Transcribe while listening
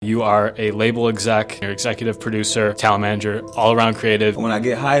You are a label exec, you're executive producer, talent manager, all-around creative. When I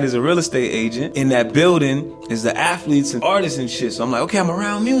get hired as a real estate agent, in that building is the athletes and artists and shit. So I'm like, okay, I'm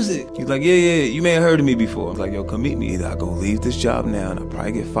around music. He's like, yeah, you may have heard of me before. I'm like, yo, come meet me. Either I go leave this job now and I'll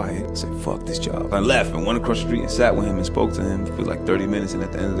probably get fired. I say, fuck this job. I left and went across the street and sat with him and spoke to him for like 30 minutes. And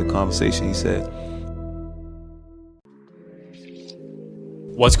at the end of the conversation, he said,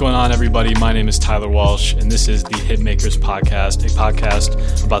 What's going on, everybody? My name is Tyler Walsh, and this is the Hitmakers Podcast, a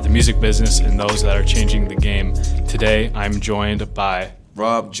podcast about the music business and those that are changing the game. Today, I'm joined by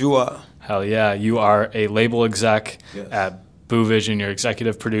Rob Jua. Hell yeah, you are a label exec at Boo Vision. You're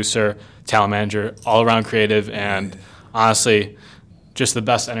executive producer, talent manager, all-around creative, and honestly, just the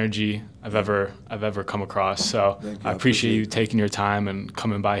best energy I've ever come across. So I appreciate you taking your time and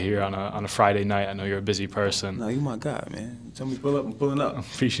coming by here on a Friday night. I know you're a busy person. No, you my guy, man. You tell me to pull up, I'm pulling up.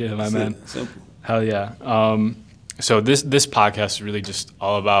 Appreciate it, my man. Simple. Hell yeah. So this podcast is really just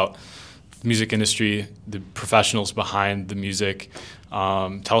all about the music industry, the professionals behind the music.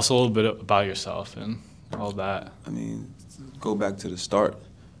 Tell us a little bit about yourself and all that. I mean, go back to the start.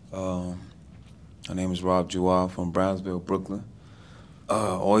 My name is Rob Jua from Brownsville, Brooklyn.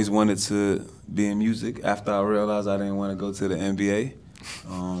 Always wanted to be in music. After I realized I didn't want to go to the NBA.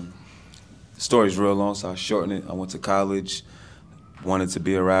 The story's real long, so I shorten it. I went to college, wanted to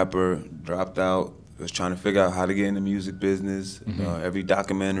be a rapper, dropped out, was trying to figure out how to get in the music business. Mm-hmm. Every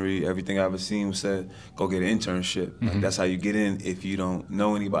documentary, everything I ever seen said, go get an internship. Mm-hmm. Like, that's how you get in if you don't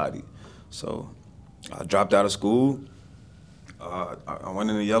know anybody. So I dropped out of school. I went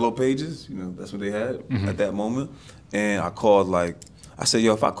in the yellow pages, that's what they had at that moment. And I said,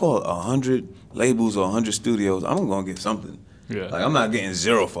 yo, if I call 100 labels or 100 studios, I'm going to get something. Yeah. Like, I'm not getting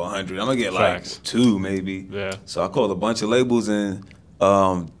 0 for 100. I'm going to get Facts. like 2 maybe. Yeah. So I called a bunch of labels and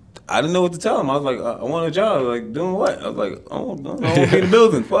I didn't know what to tell them. I was like, I want a job. Like, doing what? I was like, I don't want to be in the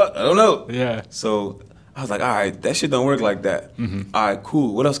building. Fuck, I don't know. Yeah. So I was like, all right, that shit don't work like that. Mm-hmm. All right,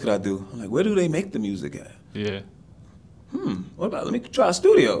 cool. What else could I do? I'm like, where do they make the music at? Yeah. What about, let me try a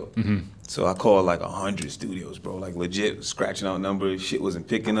studio. Mm-hmm. So I called like 100 studios, bro, like legit scratching out numbers. Shit wasn't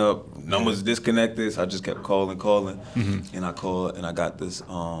picking up, numbers disconnected. So I just kept calling. Mm-hmm. And I called and I got this,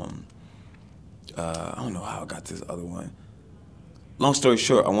 I don't know how I got this other one. Long story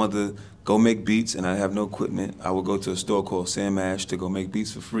short, I wanted to go make beats and I have no equipment. I would go to a store called Sam Ash to go make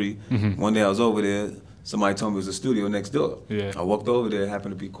beats for free. Mm-hmm. One day I was over there. Somebody told me it was a studio next door. Yeah. I walked over there, it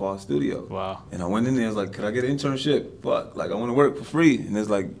happened to be Quad Studio. Wow. And I went in there, I was like, could I get an internship? Fuck, like I want to work for free. And it's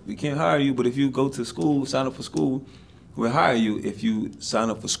like, we can't hire you, but if you go to school, sign up for school, we'll hire you if you sign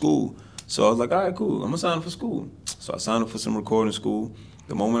up for school. So I was like, all right, cool, I'm gonna sign up for school. So I signed up for some recording school.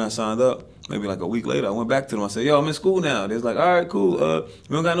 The moment I signed up, maybe like a week later, I went back to them. I said, yo, I'm in school now. They was like, all right, cool,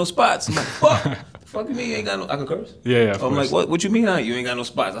 we don't got no spots. I'm like, fuck, fuck you mean you ain't got no, I can curse? Yeah, I'm like, what you mean you ain't got no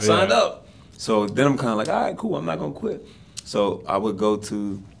spots? I signed up. So then I'm kind of like, all right, cool, I'm not going to quit. So I would go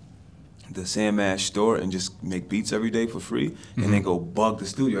to the Sam Ash store and just make beats every day for free and then go bug the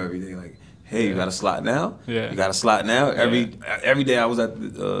studio every day. Like, hey, you got a slot now? Yeah. You got a slot now? Every day I was at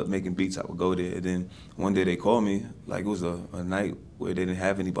making beats, I would go there. And then one day they called me, like it was a night where they didn't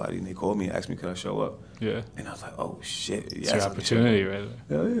have anybody. And they called me and asked me, could I show up? Yeah. And I was like, oh, shit. It's your opportunity right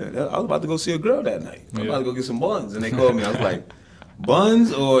there. Hell yeah. I was about to go see a girl that night. I was about to go get some buns. And they called me. I was like,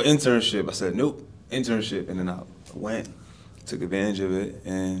 buns or internship? I said, nope, internship. And then I went, took advantage of it,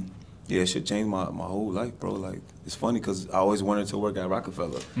 and yeah, it shit changed my whole life, bro. Like, it's funny because I always wanted to work at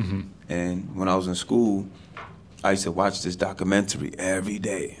Rockefeller. Mm-hmm. And when I was in school, I used to watch this documentary every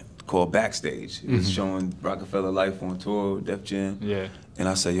day called Backstage. It was showing Rockefeller life on tour, Def Jam. Yeah. And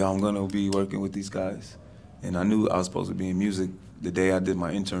I said, yo, I'm going to be working with these guys. And I knew I was supposed to be in music the day I did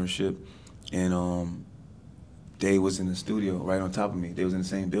my internship. And they was in the studio right on top of me. They was in the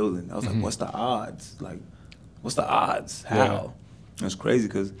same building. I was like, what's the odds? Like, what's the odds? How? Yeah. It's crazy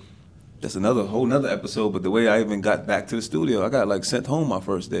because that's whole nother episode, but the way I even got back to the studio, I got like sent home my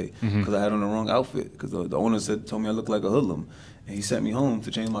first day because I had on the wrong outfit because the owner told me I looked like a hoodlum. And he sent me home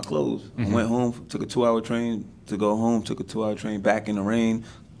to change my clothes. I went home, took a 2-hour train to go home, took a 2-hour train back in the rain,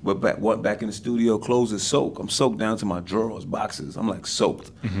 went back in the studio, clothes is soaked. I'm soaked down to my drawers, boxes. I'm like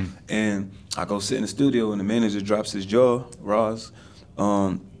soaked. And I go sit in the studio and the manager drops his jaw, Roz.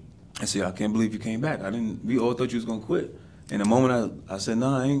 I said, I can't believe you came back. We all thought you was gonna quit. And the moment I said,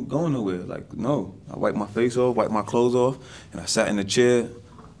 nah, I ain't going nowhere. Like, no. I wiped my face off, wiped my clothes off, and I sat in the chair,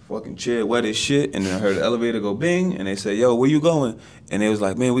 fucking chair wet as shit, and then I heard the elevator go bing, and they said, yo, where you going? And they was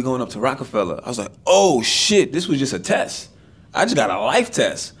like, man, we going up to Rockefeller. I was like, oh shit, this was just a test. I just got a life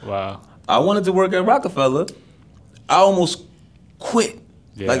test. Wow. I wanted to work at Rockefeller. I almost quit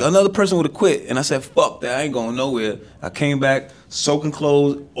Yeah. Like another person would have quit, and I said, "Fuck that! I ain't going nowhere." I came back, soaking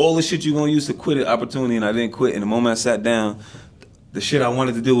clothes, all the shit you gonna use to quit an opportunity, and I didn't quit. And the moment I sat down, the shit I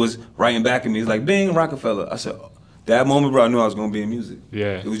wanted to do was writing back at me. It's like being Rockefeller. I said, that moment, bro, I knew I was gonna be in music.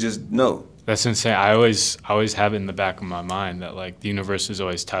 Yeah. It was just no. That's insane. I always have it in the back of my mind that like the universe is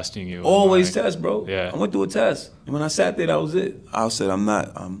always testing you. Always like, test, bro. Yeah. I went through a test, and when I sat there, that was it. I said,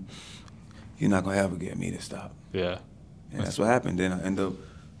 you're not gonna ever get me to stop. Yeah. And that's what happened. Then I ended up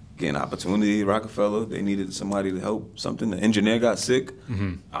getting an opportunity at Rockefeller. They needed somebody to help something. The engineer got sick.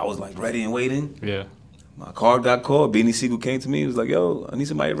 Mm-hmm. I was like ready and waiting. Yeah. My card got called. Beanie Siegel came to me. He was like, yo, I need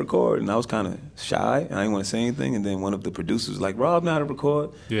somebody to record. And I was kind of shy, and I didn't want to say anything. And then one of the producers was like, Rob, know how to record?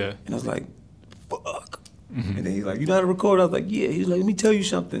 Yeah. And I was like, fuck. Mm-hmm. And then he's like, you know how to record? I was like, yeah. He was like, let me tell you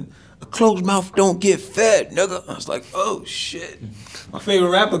something. A closed mouth don't get fed, nigga. I was like, oh, shit. My favorite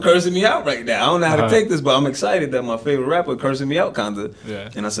rapper cursing me out right now. I don't know how to take this, but I'm excited that my favorite rapper cursing me out, kind of. Yeah.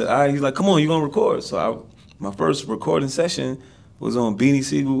 And I said, all right. He's like, come on, you going to record. So my first recording session was on Beanie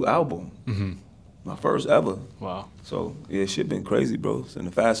Siegel album. Mm-hmm. My first ever. Wow. So, yeah, shit been crazy, bro. So,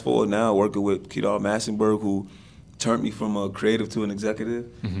 and fast forward now, working with Kedar Massenberg, who turned me from a creative to an executive.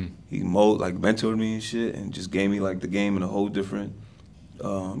 Mm-hmm. He mentored me and shit, and just gave me like the game in a whole different,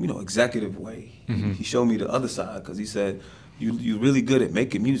 executive way. Mm-hmm. He showed me the other side because he said, "You're really good at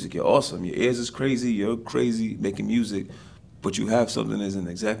making music. You're awesome. Your ears is crazy. You're crazy making music, but you have something as an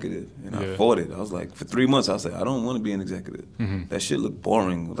executive." And I fought it. I was like, for 3 months, I was like, I don't want to be an executive. Mm-hmm. That shit looked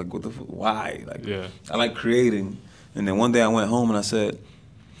boring. Like, what the why? Like, Yeah. I like creating. And then one day I went home and I said,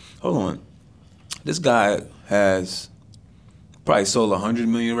 hold on. This guy has probably sold 100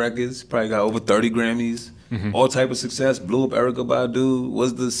 million records, probably got over 30 Grammys, all type of success, blew up Erykah Badu,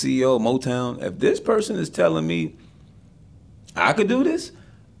 was the CEO of Motown. If this person is telling me I could do this,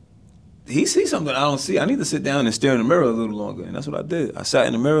 he sees something I don't see. I need to sit down and stare in the mirror a little longer. And that's what I did. I sat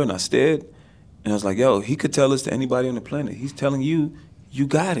in the mirror and I stared. And I was like, yo, he could tell this to anybody on the planet. He's telling you, you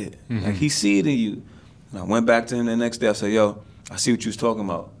got it. Mm-hmm. Like, he see it in you. And I went back to him the next day. I said, yo, I see what you was talking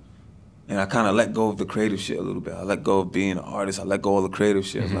about. And I kind of let go of the creative shit a little bit. I let go of being an artist. I let go of all the creative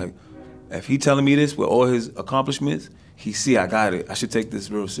shit. Mm-hmm. Like, if he telling me this with all his accomplishments, he see I got it. I should take this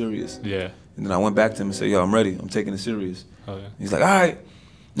real serious. Yeah. And then I went back to him and said, yo, I'm ready. I'm taking it serious. Oh, yeah. He's like, all right,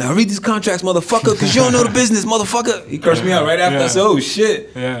 now read these contracts, motherfucker, because you don't know the business, motherfucker. He cursed me out right after. I said, oh,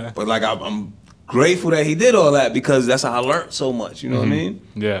 shit. Yeah. But, like, I'm grateful that he did all that because that's how I learned so much, you know what I mean?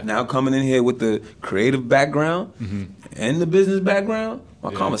 Yeah. Now coming in here with the creative background and the business background,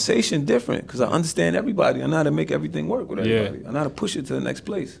 my conversation different because I understand everybody. I know how to make everything work with everybody. I know how to push it to the next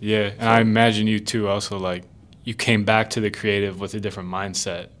place. Yeah, and I imagine you too also, like, you came back to the creative with a different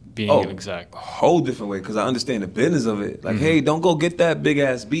mindset, being an exec. A whole different way because I understand the business of it. Like, hey, don't go get that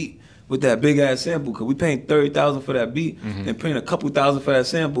big-ass beat with that big-ass sample because we paying $30,000 for that beat and paying a couple thousand for that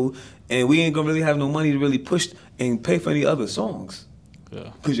sample, and we ain't gonna really have no money to really push and pay for any other songs. Yeah.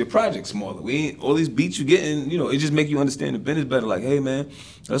 Cause your project's smaller. We ain't all these beats you getting, it just make you understand the business better. Like, hey man,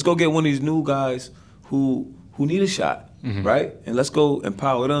 let's go get one of these new guys who need a shot, right? And let's go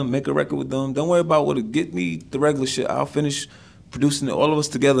empower them, make a record with them. Don't worry about what it get me the regular shit. I'll finish producing it, all of us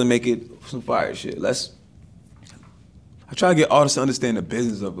together, and make it some fire shit. I try to get artists to understand the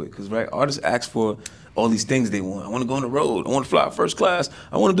business of it, cause right, artists ask for all these things they want. I want to go on the road. I want to fly first class.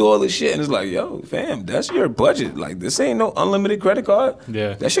 I want to do all this shit. And it's like, yo, fam, that's your budget. Like, this ain't no unlimited credit card.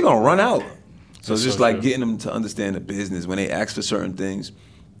 Yeah. That shit gonna run out. So it's just so like true. getting them to understand the business when they ask for certain things.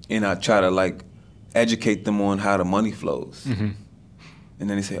 And I try to, like, educate them on how the money flows. And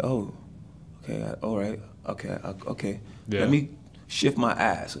then they say, oh, okay, all right, okay. Yeah. Let me shift my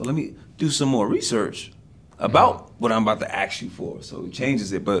ass. Or let me do some more research about what I'm about to ask you for. So it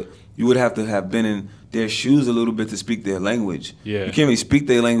changes it. But you would have to have been in their shoes a little bit to speak their language. Yeah. You can't really speak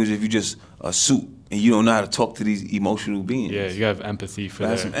their language if you just a suit and you don't know how to talk to these emotional beings. Yeah, you gotta have empathy for that.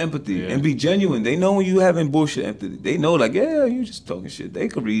 Have some empathy and be genuine. They know when you having bullshit empathy. They know, like, yeah, you just talking shit. They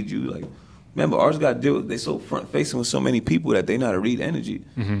could read you. Like, remember, artists got to deal with, they so front facing with so many people that they know how to read energy.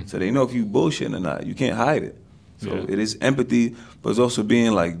 So they know if you bullshitting or not. You can't hide it. So it is empathy, but it's also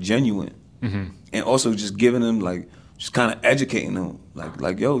being, like, genuine. And also just giving them, like, just kind of educating them.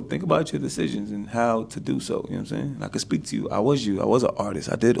 Like, yo, think about your decisions and how to do so. You know what I'm saying? And I could speak to you. I was you. I was an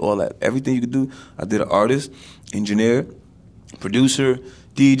artist. I did all that. Everything you could do, I did an artist, engineer, producer,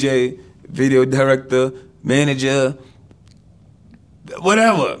 DJ, video director, manager,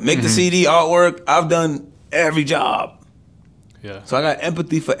 whatever. Make the CD, artwork. I've done every job. Yeah. So I got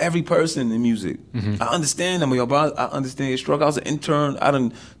empathy for every person in music. I understand them, yo, bro. I understand your struggle. I was an intern. I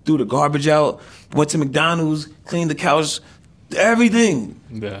done threw the garbage out, went to McDonald's, cleaned the couch, everything.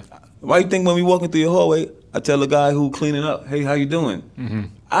 Yeah. Why you think when we walking through your hallway, I tell the guy who cleaning up, hey, how you doing?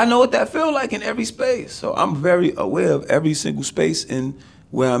 I know what that feel like in every space. So I'm very aware of every single space in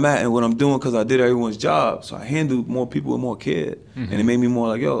where I'm at and what I'm doing because I did everyone's job. So I handled more people with more care. And it made me more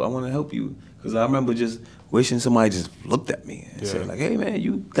like, yo, I want to help you. Because I remember just wishing somebody just looked at me and said like, hey, man,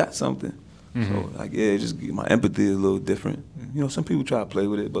 you got something. So like, yeah, just my empathy is a little different. You know, some people try to play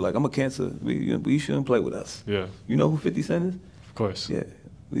with it, but like, I'm a cancer. We shouldn't play with us. Yeah. You know who 50 Cent is? Of course. Yeah.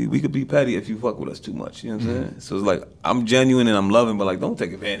 We could be petty if you fuck with us too much. You know what I'm saying? So it's like, I'm genuine and I'm loving, but like, don't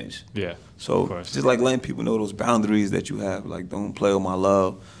take advantage. Yeah. So just like letting people know those boundaries that you have. Like, don't play with my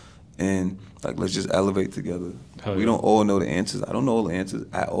love. And like, let's just elevate together. We don't all know the answers. I don't know all the answers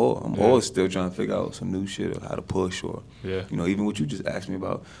at all. I'm always still trying to figure out some new shit or how to push or, you know, even what you just asked me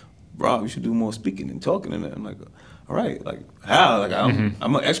about. Rob, you should do more speaking and talking and that. I'm like, all right, like how? Like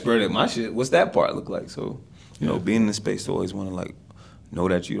I'm an expert at my shit. What's that part look like? So, you know, being in the space, I always want to like know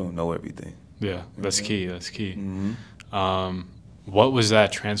that you don't know everything. Yeah, that's key. That's key. What was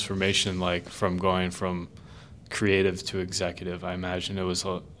that transformation like from going from creative to executive? I imagine it was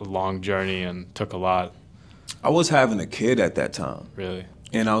a long journey and took a lot. I was having a kid at that time. Really?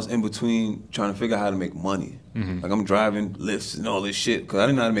 And I was in between trying to figure out how to make money. Like I'm driving lifts and all this shit because I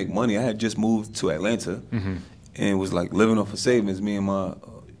didn't know how to make money. I had just moved to Atlanta and was like living off of savings, me and my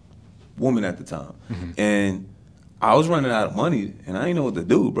woman at the time. And I was running out of money and I didn't know what to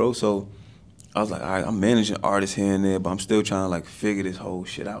do, bro. So I was like, all right, I'm managing artists here and there, but I'm still trying to like figure this whole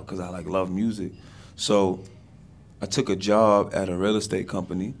shit out because I like love music. So I took a job at a real estate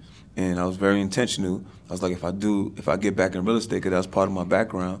company and I was very intentional. I was like, if I get back in real estate, because that's part of my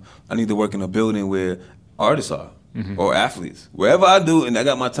background, I need to work in a building where artists are or athletes. Wherever I do and I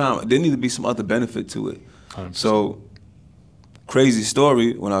got my time, there need to be some other benefit to it. 100%. So, crazy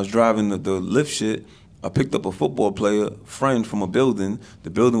story, when I was driving the lift shit, I picked up a football player friend from a building.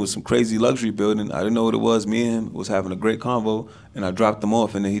 The building was some crazy luxury building. I didn't know what it was. Me and him was having a great convo, and I dropped him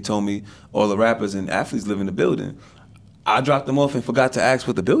off, and then he told me all the rappers and athletes live in the building. I dropped him off and forgot to ask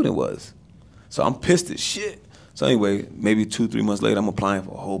what the building was. So I'm pissed as shit. So anyway, maybe 2-3 months later, I'm applying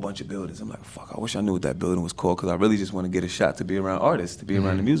for a whole bunch of buildings. I'm like, fuck, I wish I knew what that building was called because I really just want to get a shot to be around artists, to be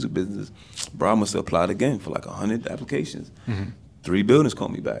around the music business. Bro, I must have applied again for like 100 applications. 3 buildings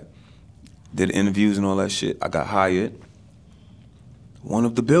called me back. Did interviews and all that shit. I got hired. One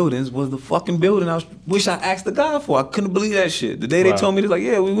of the buildings was the fucking building I wish I asked the guy for. I couldn't believe that shit. The day they told me, they're like,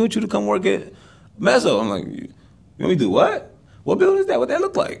 yeah, we want you to come work at Mezzo. I'm like, you want me to do what? What building is that? What that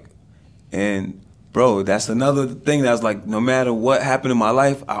look like? And bro, that's another thing that's like, no matter what happened in my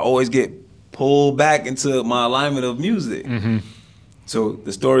life, I always get pulled back into my alignment of music. So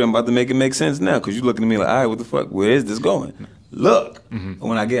the story I'm about to make, it makes sense now, because you're looking at me like, all right, what the fuck, where is this going? Look,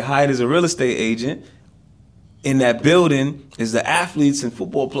 when I get hired as a real estate agent, in that building is the athletes and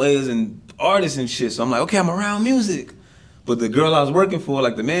football players and artists and shit. So I'm like, okay, I'm around music. But the girl I was working for,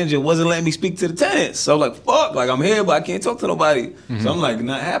 like the manager, wasn't letting me speak to the tenants. So I'm like, fuck, like I'm here, but I can't talk to nobody. So I'm like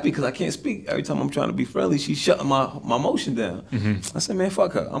not happy because I can't speak. Every time I'm trying to be friendly, she's shutting my motion down. I said, man,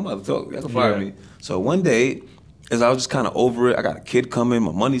 fuck her. I'm about to talk. Y'all can fire me. So one day, as I was just kind of over it, I got a kid coming,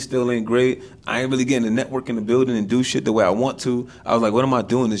 my money still ain't great. I ain't really getting to network in the building and do shit the way I want to. I was like, what am I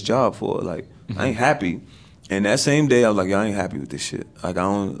doing this job for? Like, I ain't happy. And that same day, I was like, yo, I ain't happy with this shit. Like,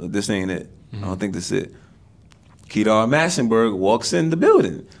 this ain't it. I don't think this is it. Kedar Massenberg walks in the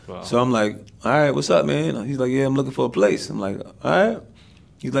building. Wow. So I'm like, all right, what's up, man? He's like, yeah, I'm looking for a place. I'm like, all right.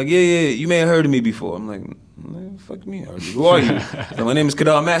 He's like, yeah, you may have heard of me before. I'm like, fuck me, who are you? So my name is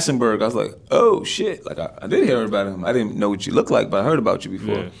Kedar Massenberg. I was like, oh, shit. Like, I did hear about him. I didn't know what you look like, but I heard about you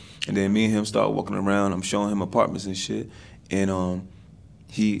before. Yeah. And then me and him started walking around. I'm showing him apartments and shit. And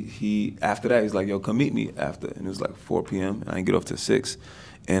he after that, he's like, yo, come meet me after. And it was like 4 p.m. and I didn't get off till 6.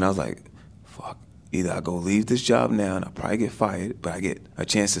 And I was like, fuck. Either I go leave this job now and I probably get fired, but I get a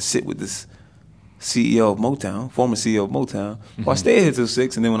chance to sit with this CEO of Motown, former CEO of Motown, or I stay here till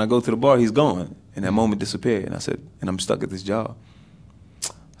 6, and then when I go to the bar, he's gone. And that moment disappeared. And I said, and I'm stuck at this job. I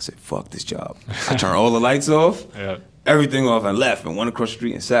said, fuck this job. I turned all the lights off, everything off, and left and went across the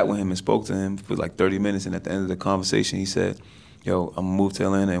street and sat with him and spoke to him for like 30 minutes. And at the end of the conversation, he said, yo, I'm gonna move to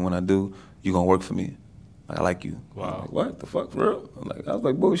Atlanta, and when I do, you're gonna work for me. Like, I like you. Wow. Like, what the fuck, for real? I was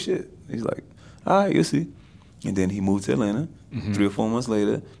like, bullshit. He's like, all right, you'll see. And then he moved to Atlanta. 3 or 4 months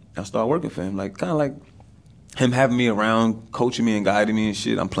later, I started working for him. Like, kind of like him having me around, coaching me and guiding me and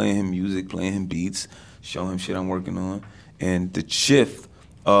shit. I'm playing him music, playing him beats, showing him shit I'm working on. And the shift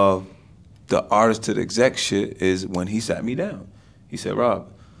of the artist to the exec shit is when he sat me down. He said,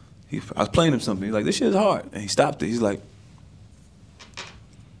 Rob, I was playing him something. He's like, this shit is hard. And he stopped it. He's like,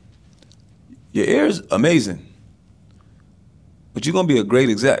 your ear's amazing, but you're gonna be a great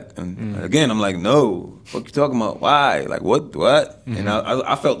exec. And again, I'm like, no, what you talking about? Why? Like what? And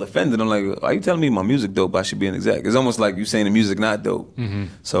I felt offended. I'm like, why are you telling me my music dope? I should be an exec. It's almost like you saying the music not dope.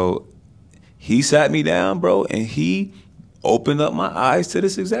 So he sat me down, bro, and he opened up my eyes to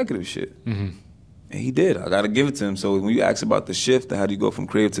this executive shit. And he did. I gotta give it to him. So when you ask about the shift and how do you go from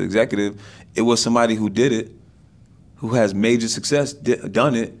creative to executive, it was somebody who did it, who has major success,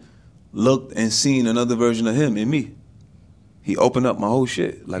 done it, looked and seen another version of him in me. He opened up my whole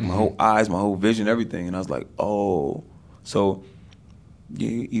shit, like my whole eyes, my whole vision, everything. And I was like, oh. So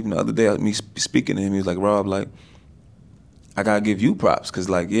yeah, even the other day, me speaking to him, he was like, Rob, like, I gotta give you props, cause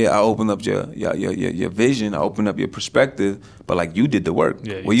like, yeah, I opened up your vision, I opened up your perspective, but like you did the work.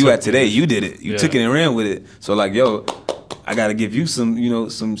 Yeah, where you at today, you did it. You took it and ran with it. So like, yo, I gotta give you some, you know,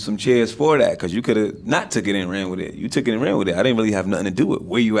 some cheers for that, cause you could have not took it and ran with it. You took it and ran with it. I didn't really have nothing to do with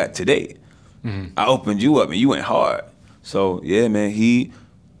where you at today. I opened you up and you went hard. So yeah, man, he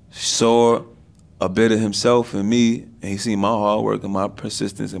saw a bit of himself in me, and he seen my hard work and my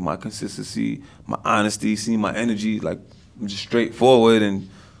persistence and my consistency, my honesty, seen my energy, like I'm just straightforward and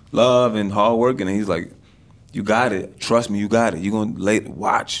love and hard work, and he's like, you got it. Trust me, you got it. You gonna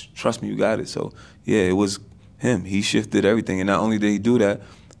watch. Trust me, you got it. So yeah, it was him. He shifted everything, and not only did he do that,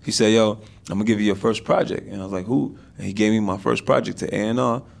 he said, yo, I'm gonna give you your first project. And I was like, who? And he gave me my first project to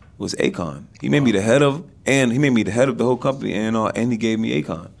A&R. Was Akon. He made me the head of the whole company, A&R, and he gave me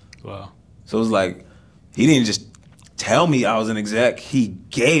Akon. Wow. So it was like, he didn't just tell me I was an exec, he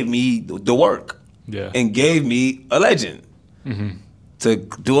gave me the work. Yeah. And gave me a legend. To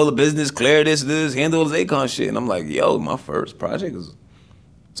do all the business, clear this, handle all this Akon shit. And I'm like, yo, my first project was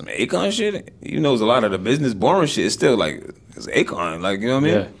some Akon shit. Even though it was a lot of the business boring shit, it's still like, it's Akon, like, you know what I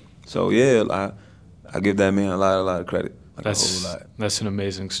mean? Yeah. So yeah, I give that man a lot of credit. Like that's an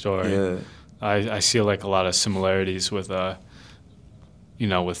amazing story. Yeah. I see like a lot of similarities with you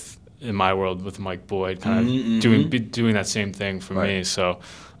know, with in my world with Mike Boyd kind of doing that same thing for me. So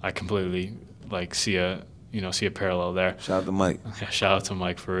I completely like see a parallel there. Shout out to Mike. Yeah, shout out to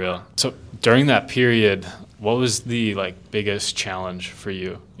Mike for real. So during that period, what was the like biggest challenge for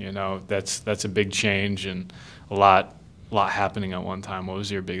you? You know, that's a big change and a lot happening at one time. What was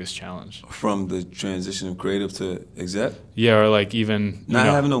your biggest challenge? From the transition of creative to exec? Yeah, or like even not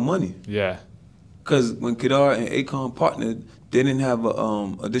having no money. Yeah. Because when Kedar and Akon partnered, they didn't have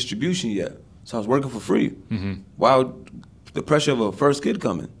a distribution yet. So I was working for free. While the pressure of a first kid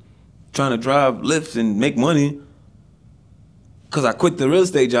coming, trying to drive lifts and make money, because I quit the real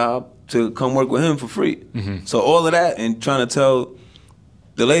estate job to come work with him for free. So all of that and trying to tell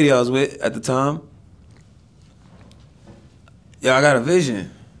the lady I was with at the time, yeah, I got a vision.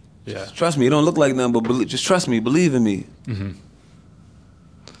 Yeah. Just trust me, it don't look like nothing, but just trust me, believe in me.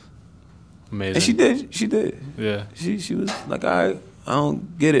 Amazing. And she did. Yeah. She was like, I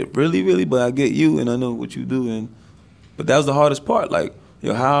don't get it really, but I get you and I know what you do. But that was the hardest part. Like,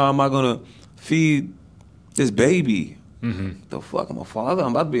 yo, how am I gonna feed this baby? The fuck, I'm a father,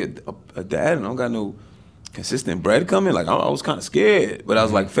 I'm about to be a dad and I don't got no consistent bread coming. Like, I was kind of scared, but I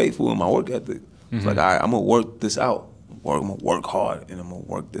was like faithful in my work ethic. It's like, all right, I'm gonna work this out. I'm gonna work hard and I'm gonna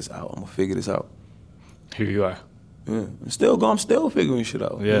work this out. I'm gonna figure this out. Here you are. Yeah, I'm still figuring shit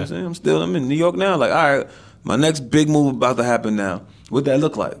out. Yeah. You know what I'm saying? I'm in New York now. Like, all right, my next big move about to happen now. What that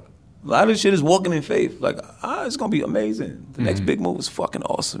look like? A lot of this shit is walking in faith. Like, it's gonna be amazing. The next big move is fucking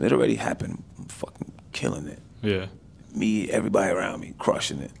awesome. It already happened. I'm fucking killing it. Yeah. Me, everybody around me,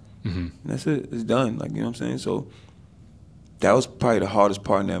 crushing it. And that's it. It's done. Like, you know what I'm saying? So that was probably the hardest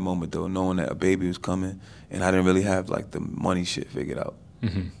part in that moment, though, knowing that a baby was coming and I didn't really have like the money shit figured out.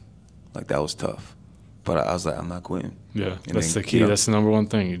 Like, that was tough. But I was like, I'm not quitting. Yeah, and that's the key. That's the number one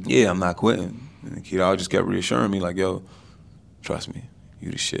thing. Yeah, I'm not quitting. And Keto just kept reassuring me, like, yo, trust me,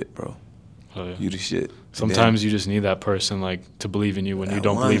 you the shit, bro. Oh, yeah. You the shit. Sometimes you just need that person, like, to believe in you when you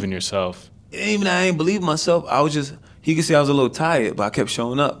don't believe in yourself. Even I ain't believe in myself. I was just, he could say I was a little tired, but I kept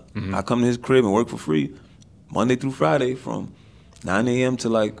showing up. I come to his crib and work for free, Monday through Friday from 9 a.m. to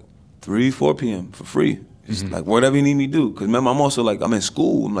like 3, 4 p.m. for free. Just like whatever you need me to do. Because remember, I'm also like, I'm in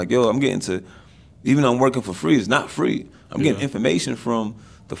school. I'm like, yo, I'm getting to, even though I'm working for free, it's not free. I'm getting information from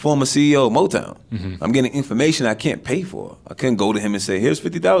the former CEO of Motown. I'm getting information I can't pay for. I couldn't go to him and say, here's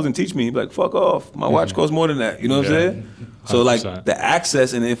 $50,000, teach me. He'd be like, fuck off. My watch costs more than that. You know what I'm saying? 100%. So like the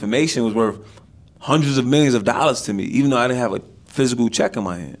access and the information was worth hundreds of millions of dollars to me, even though I didn't have a physical check in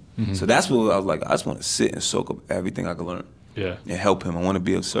my hand. So that's what I was like, I just want to sit and soak up everything I could learn. And help him. I want to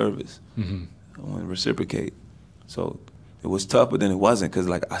be of service. I want to reciprocate. So it was tough, but then it wasn't, because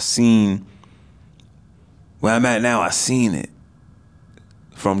like I seen where I'm at now, I seen it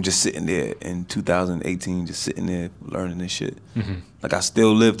from just sitting there in 2018, just sitting there learning this shit. Like, I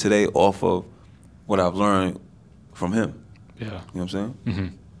still live today off of what I've learned from him. Yeah. You know what I'm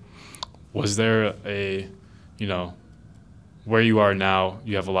saying? Was there a, you know, where you are now,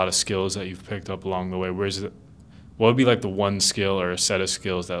 you have a lot of skills that you've picked up along the way. What would be like the one skill or a set of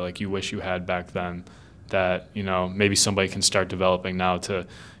skills that like you wish you had back then that, you know, maybe somebody can start developing now to,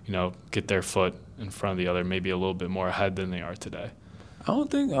 you know, get their foot in front of the other, maybe a little bit more ahead than they are today? I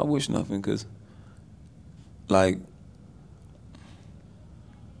don't think I wish nothing, because, like,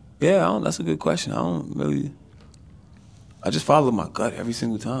 yeah, that's a good question. I just follow my gut every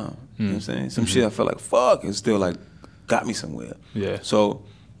single time. You know what I'm saying? Some shit I felt like, fuck, it still, like, got me somewhere. Yeah. So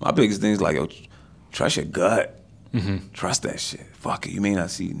my biggest thing is, like, yo, trust your gut. Trust that shit. Fuck it. You may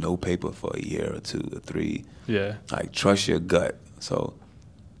not see no paper for a year or 2 or 3. Yeah. Like, trust your gut. So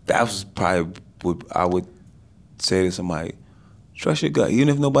that was probably what I would say to somebody. Trust your gut. Even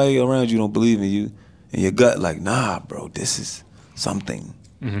if nobody around you don't believe in you, and your gut like, nah, bro, this is something.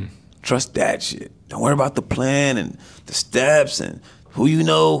 Trust that shit. Don't worry about the plan and the steps and who you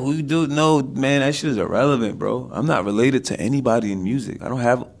know, who you do know. Man, that shit is irrelevant, bro. I'm not related to anybody in music. I don't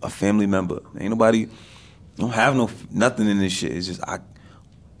have a family member. Ain't nobody, I don't have nothing in this shit. It's just my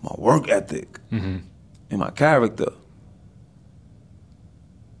work ethic and my character.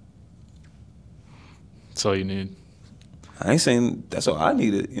 That's all you need. I ain't saying that's all I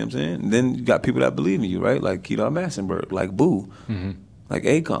needed, you know what I'm saying? And then you got people that believe in you, right? Like Kedar Massenberg, like Boo, like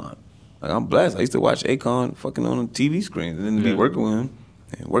Akon. Like, I'm blessed. I used to watch Akon fucking on a TV screen and then be working with him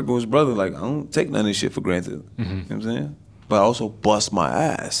and working with his brother. Like, I don't take none of this shit for granted. You know what I'm saying? But I also bust my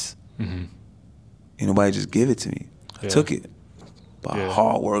ass. Ain't nobody just give it to me. I took it by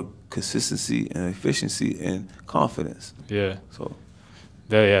hard work, consistency, and efficiency, and confidence. Yeah. So,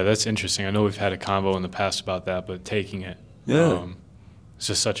 yeah, that's interesting. I know we've had a convo in the past about that, but taking it, it's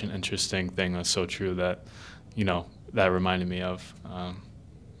just such an interesting thing. That's so true that, you know, that reminded me of.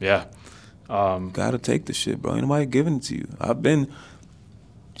 Gotta take the shit, bro. Ain't nobody giving it to you. I've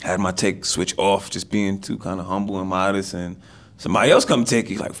had my take switch off, just being too kind of humble and modest, and somebody else come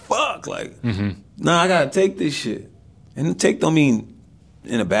take it, like, fuck, like, nah, I gotta take this shit. And take don't mean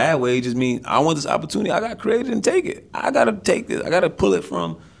in a bad way, it just mean I want this opportunity, I gotta create it and take it. I gotta take this, I gotta pull it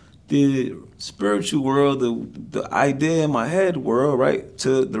from the spiritual world, the idea in my head world, right,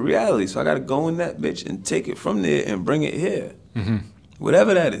 to the reality. So I gotta go in that bitch and take it from there and bring it here.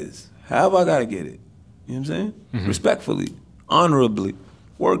 Whatever that is, however I gotta get it. You know what I'm saying? Respectfully, honorably,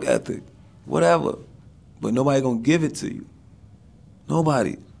 work ethic, whatever. But nobody gonna give it to you.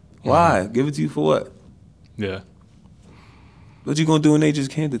 Nobody. Why? Give it to you for what? Yeah. What you gonna do when they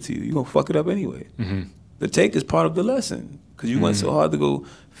just hand it to you? You gonna fuck it up anyway. The take is part of the lesson. Because you went so hard to go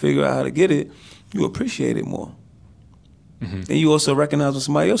figure out how to get it, you appreciate it more. And you also recognize when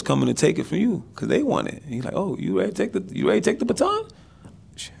somebody else coming to take it from you because they want it. And you're like, oh, you ready to take the baton?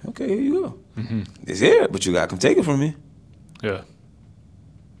 Okay, here you go. It's here, but you gotta come take it from me. Yeah. You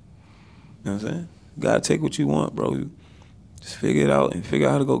know what I'm saying? You gotta take what you want, bro. You just figure it out and figure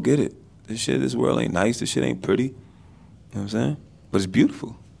out how to go get it. This world ain't nice. This shit ain't pretty. You know what I'm saying? But it's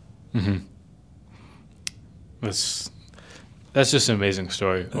beautiful. That's just an amazing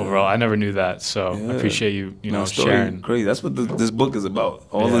story overall. I never knew that, so I appreciate you sharing. Crazy. That's what this book is about.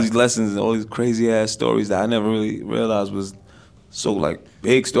 All these lessons and all these crazy ass stories that I never really realized was so like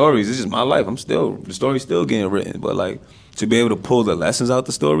big stories. It's just my life. The story's still getting written, but like to be able to pull the lessons out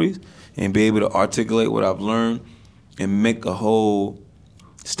the stories and be able to articulate what I've learned and make a whole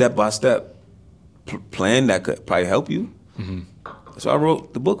step-by-step plan that could probably help you. That's what I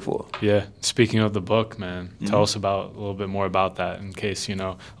wrote the book for. Yeah. Speaking of the book, man, tell us a little bit more about that in case,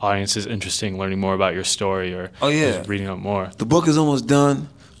 audience is interested in learning more about your story or just reading up more. The book is almost done.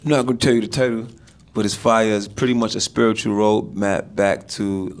 I'm not going to tell you the title, but it's fire. It's pretty much a spiritual roadmap back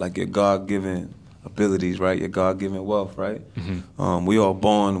to like your God-given abilities, right? Your God-given wealth, right? We all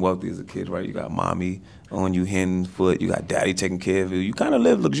born wealthy as a kid, right? You got mommy on you, hand and foot. You got daddy taking care of you. You kind of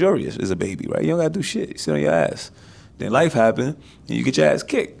live luxurious as a baby, right? You don't got to do shit. You sit on your ass. Then life happen, and you get your ass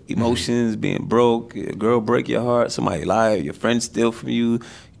kicked. Emotions, being broke, a girl break your heart, somebody lie, your friend steal from you,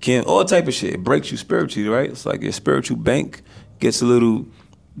 all type of shit. It breaks you spiritually, right? It's like your spiritual bank gets a little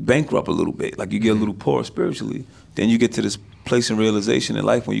bankrupt a little bit. Like you get a little poor spiritually. Then you get to this place in realization in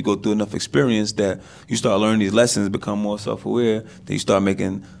life when you go through enough experience that you start learning these lessons, become more self-aware, then you start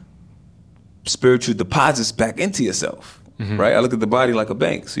making spiritual deposits back into yourself. Right? I look at the body like a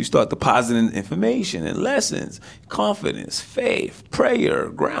bank. So you start depositing information and lessons, confidence, faith, prayer,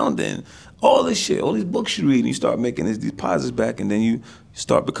 grounding, all this shit, all these books you read, and you start making these deposits back, and then you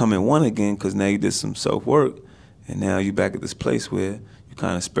start becoming one again because now you did some self-work, and now you're back at this place where you're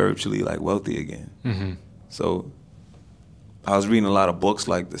kind of spiritually like wealthy again. So I was reading a lot of books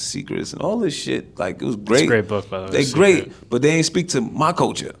like The Secrets and all this shit. Like, it was great. It's a great book, by the way. They're great, but they ain't speak to my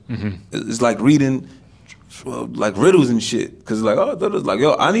culture. It's like reading like riddles and shit. Because like, like,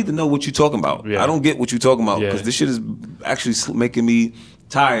 yo, I need to know what you're talking about. I don't get what you're talking about because this shit is actually making me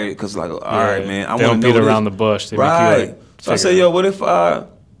tired. Because like, all right, man, I want to know. They don't beat around the bush. They make you like, so I say, yo, what if I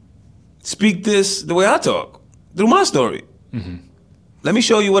speak this the way I talk through my story? Let me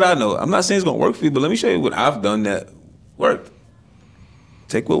show you what I know. I'm not saying it's gonna work for you, but let me show you what I've done that worked.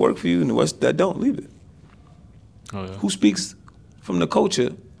 Take what worked for you and the rest that don't, leave it. Oh, yeah. Who speaks from the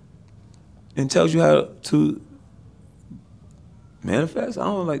culture and tells you how to manifest? I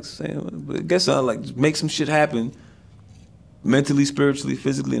don't like saying, but I guess I like make some shit happen mentally, spiritually,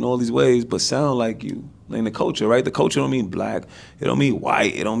 physically, in all these ways, but sound like you. Like the culture, right? The culture don't mean black. It don't mean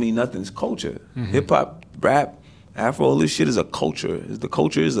white. It don't mean nothing. It's culture. Hip hop, rap, Afro, all this shit is a culture. The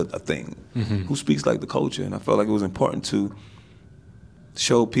culture is a thing. Who speaks like the culture? And I felt like it was important to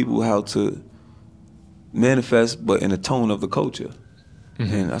show people how to manifest, but in a tone of the culture.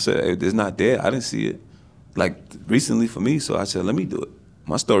 And I said, hey, it's not there. I didn't see it. Like, recently for me, so I said, let me do it.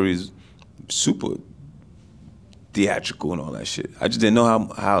 My story is super theatrical and all that shit. I just didn't know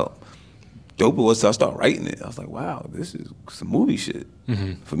how dope it was, so I started writing it. I was like, wow, this is some movie shit.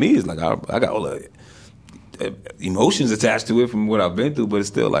 For me, it's like I got all the emotions attached to it from what I've been through, but it's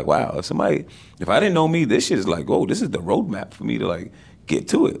still like, wow, if I didn't know me, this shit is like, oh, this is the roadmap for me to like get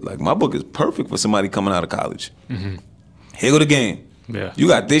to it. Like, my book is perfect for somebody coming out of college. Here go the game. Yeah. You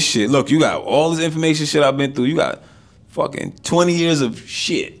got this shit. Look, you got all this information shit I've been through. You got fucking 20 years of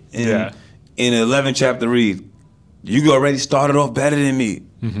shit in an 11 chapter read. You already started off better than me.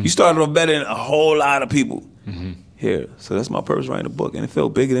 You started off better than a whole lot of people here. So that's my purpose, writing a book. And it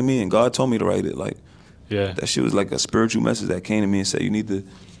felt bigger than me, and God told me to write it. Like, that shit was like a spiritual message that came to me and said, you need to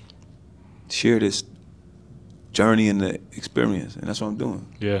share this journey and the experience. And that's what I'm doing.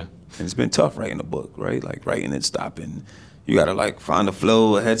 Yeah. And it's been tough writing a book, right? Like, writing and stopping. You gotta like find a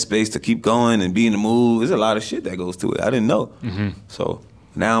flow, a headspace to keep going and be in the mood. There's a lot of shit that goes to it. I didn't know. So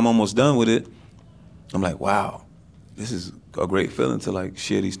now I'm almost done with it. I'm like, wow, this is a great feeling to like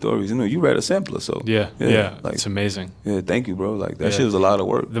share these stories. You know, you read a sampler, so like, it's amazing. Yeah, thank you, bro. Like, that shit was a lot of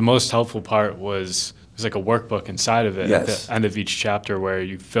work. The most helpful part was there's like a workbook inside of it at the end of each chapter where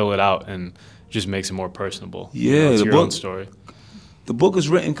you fill it out and it just makes it more personable. Yeah, it's the your own story. The book is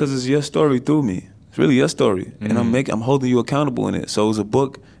written because it's your story through me. It's really your story, and I'm holding you accountable in it. So it's a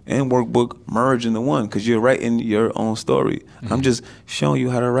book and workbook merged into one because you're writing your own story. I'm just showing you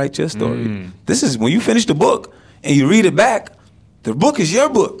how to write your story. This is when you finish the book and you read it back. The book is your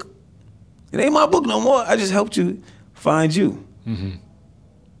book. It ain't my book no more. I just helped you find you.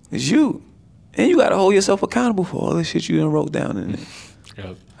 It's you, and you got to hold yourself accountable for all the shit you done wrote down in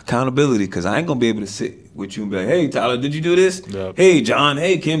it. Accountability, because I ain't gonna be able to sit with you and be like, hey, Tyler, did you do this? Hey, John,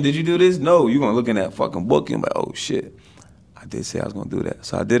 hey, Kim, did you do this? No, you're gonna look in that fucking book and be like, oh shit, I did say I was gonna do that.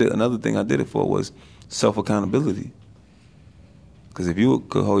 So I did it. Another thing I did it for was self-accountability. Because if you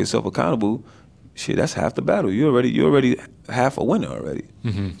could hold yourself accountable, shit, that's half the battle. You're already half a winner already.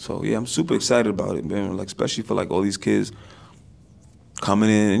 So yeah, I'm super excited about it, man. Like, especially for like all these kids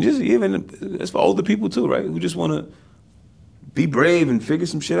coming in, and just even it's for older people too, right? Who just wanna be brave and figure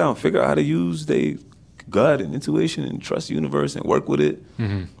some shit out, figure out how to use their gut and intuition and trust the universe and work with it.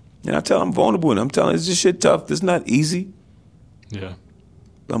 And I'm vulnerable, and I'm telling it's just shit tough. It's not easy. Yeah.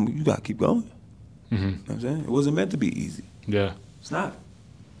 You gotta keep going. You know what I'm saying? It wasn't meant to be easy. Yeah. It's not.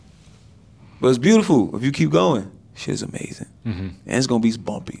 But it's beautiful if you keep going. Shit's amazing. And it's gonna be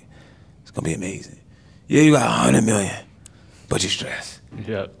bumpy. It's gonna be amazing. Yeah, you got 100 million, but you're stressed.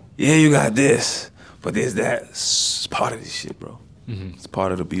 Yeah, you got this. But there's that. It's part of this shit, bro. It's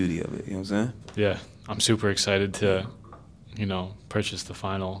part of the beauty of it. You know what I'm saying? Yeah. I'm super excited to, purchase the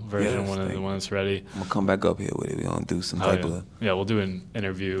final version when it's ready. I'm going to come back up here with it. We're going to do some type of... Yeah, we'll do an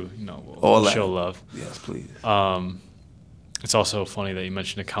interview. We'll show love. Yes, please. It's also funny that you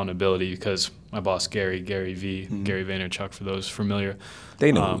mentioned accountability because my boss, Gary V, Gary Vaynerchuk, for those familiar.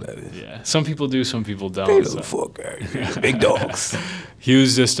 They know who that is. Yeah. Some people do, some people don't. They know the fuck, Gary. Big dogs. He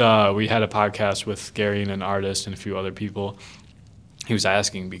was just, we had a podcast with Gary and an artist and a few other people. He was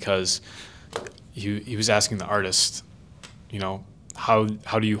asking because he was asking the artist, how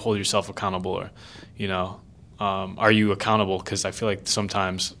do you hold yourself accountable, or, are you accountable? Because I feel like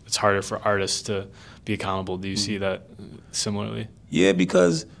sometimes it's harder for artists to be accountable. Do you see that similarly? Yeah,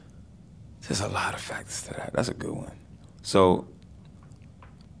 because there's a lot of factors to that. That's a good one. So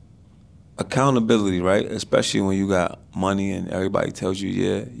accountability, right? Especially when you got money and everybody tells you,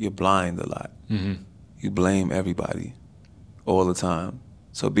 yeah, you're blind a lot. You blame everybody. all the time.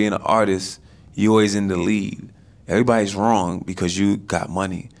 So being an artist, you always in the lead. Everybody's wrong because you got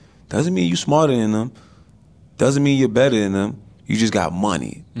money. Doesn't mean you smarter than them. Doesn't mean you're better than them. You just got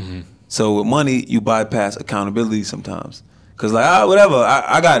money. Mm-hmm. So with money, you bypass accountability sometimes. Cause like, whatever,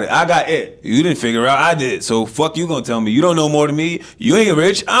 I got it. I got it. You didn't figure it out, I did. So fuck you gonna tell me. You don't know more than me. You ain't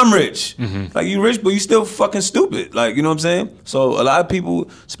rich, I'm rich. Mm-hmm. Like you rich, but you still fucking stupid. Like, you know what I'm saying? So a lot of people,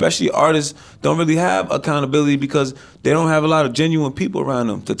 especially artists, don't really have accountability because they don't have a lot of genuine people around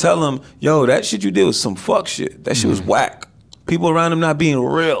them to tell them, yo, that shit you did was some fuck shit. That shit was whack. People around them not being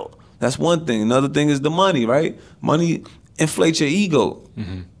real. That's one thing. Another thing is the money, right? Money inflates your ego.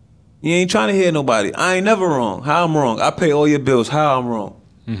 Mm-hmm. You ain't trying to hear nobody. I ain't never wrong. How I'm wrong? I pay all your bills. How I'm wrong?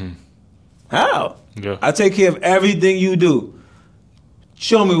 Mm-hmm. How? Yeah. I take care of everything you do.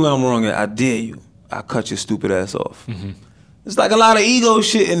 Show me where I'm wrong at. I dare you. I cut your stupid ass off. Mm-hmm. It's like a lot of ego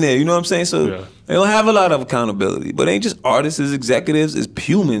shit in there. You know what I'm saying? So they don't have a lot of accountability. But it ain't just artists, it's executives, it's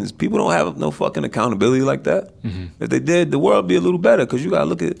humans. People don't have no fucking accountability like that. Mm-hmm. If they did, the world would be a little better because you got to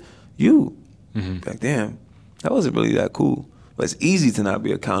look at you. Mm-hmm. Like, damn, that wasn't really that cool. But it's easy to not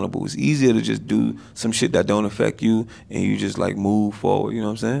be accountable. It's easier to just do some shit that don't affect you and you just like move forward. You know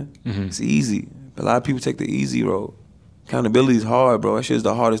what I'm saying? Mm-hmm. It's easy. A lot of people take the easy road. Accountability is hard, bro. That shit is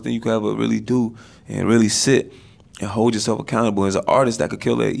the hardest thing you can ever really do and really sit and hold yourself accountable. As an artist, that could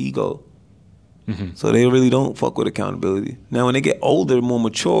kill their ego. Mm-hmm. So they really don't fuck with accountability. Now, when they get older, more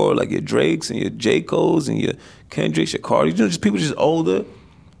mature, like your Drakes and your J. Coles and your Kendricks, your Cardi, you know, just people just older.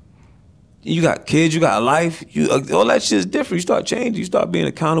 You got kids, you got a life, all that shit is different. You start changing, you start being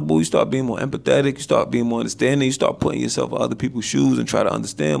accountable, you start being more empathetic, you start being more understanding, you start putting yourself in other people's shoes and try to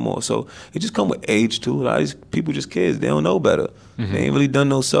understand more. So it just come with age too. A lot of these people just kids, they don't know better. Mm-hmm. They ain't really done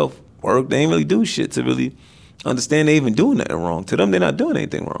no self-work, they ain't really do shit to really understand they even doing nothing wrong. To them, they're not doing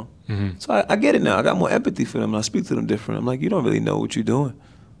anything wrong. Mm-hmm. So I get it now. I got more empathy for them and I speak to them different. I'm like, you don't really know what you're doing.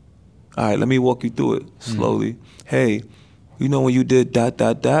 All right, let me walk you through it slowly. Mm-hmm. Hey, you know when you did ...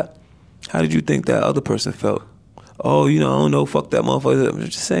 How did you think that other person felt? Oh, you know, I don't know, fuck that motherfucker. I'm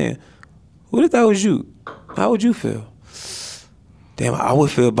just saying, what if that was you? How would you feel? Damn, I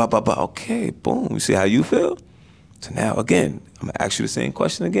would feel okay, boom. You see how you feel? So now, again, I'm gonna ask you the same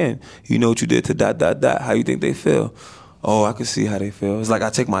question again. You know what you did to ... How you think they feel? Oh, I can see how they feel. It's like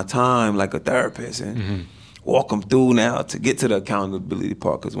I take my time like a therapist and walk them through now to get to the accountability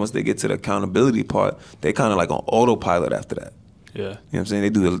part. Because once they get to the accountability part, they kind of like on autopilot after that. Yeah. You know what I'm saying? They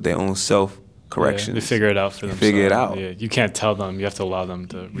do their own self-corrections. Yeah, they figure it out for themselves. Figure it out. Yeah, you can't tell them. You have to allow them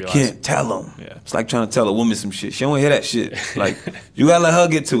to realize. You can't tell them. Yeah. It's like trying to tell a woman some shit. She don't hear that shit. Like, you got to let her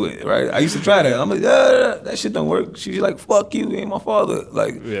get to it, right? I used to try that. I'm like, that shit don't work. She's like, fuck you, ain't my father.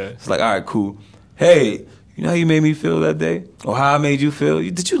 Like, it's like, all right, cool. Hey, you know how you made me feel that day? Or how I made you feel?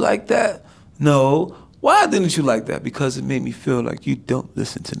 Did you like that? No. Why didn't you like that? Because it made me feel like you don't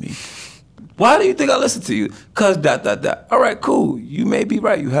listen to me. Why do you think I listen to you? Cause ... All right, cool. You may be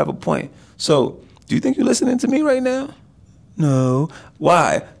right. You have a point. So, do you think you're listening to me right now? No.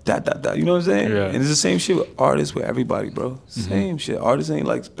 Why? ... You know what I'm saying? Yeah. And it's the same shit with artists, with everybody, bro. Same shit. Artists ain't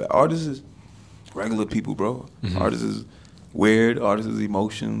like, artists is regular people, bro. Mm-hmm. Artists is weird. Artists is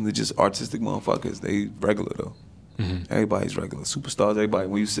emotion. They're just artistic motherfuckers. They regular though. Mm-hmm. Everybody's regular. Superstars, everybody.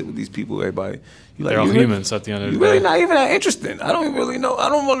 When you sit with these people, everybody, you like, they're all humans at the end of the day. You're really not even that interesting. I don't really know. I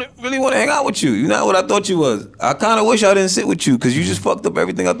don't really want to hang out with you. You're not what I thought you was. I kind of wish I didn't sit with you because you just fucked up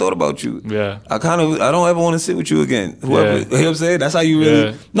everything I thought about you. Yeah. I don't ever want to sit with you again. Whoever, you know what I'm saying? That's how you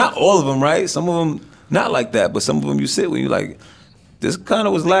really, not all of them, right? Some of them not like that, but some of them you sit with, you like, this kind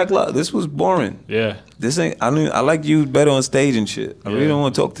of was lackluster. This was boring. Yeah. This ain't. I like you better on stage and shit. I really don't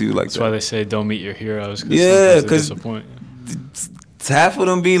want to talk to you like that. That's why they say don't meet your heroes. Because half of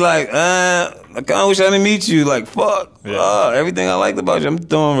them be like, I kind of wish I didn't meet you. Like, fuck. Yeah. Everything I liked about you, I'm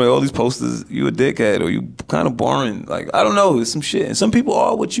throwing away all these posters. You a dickhead or you kind of boring. Like, I don't know. It's some shit. And some people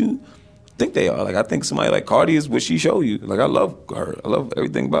are what you think they are. Like, I think somebody like Cardi is what she show you. Like, I love her. I love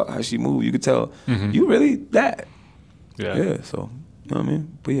everything about how she moves. You could tell you really that. Yeah. So. You know what I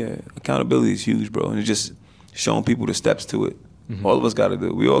mean? But yeah, accountability is huge, bro. And it's just showing people the steps to it. Mm-hmm. All of us got to do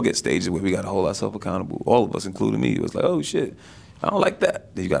it. We all get stages where we got to hold ourselves accountable. All of us, including me. It was like, oh, shit, I don't like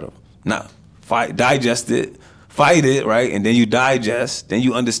that. Then you got to digest it, fight it, right? And then you digest, then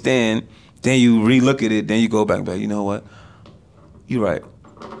you understand, then you re-look at it, then you go back, you know what? You're right.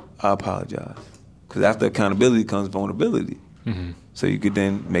 I apologize. Because after accountability comes vulnerability. Mm-hmm. So you could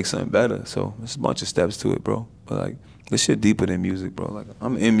then make something better. So there's a bunch of steps to it, bro. But like, this shit deeper than music, bro. Like,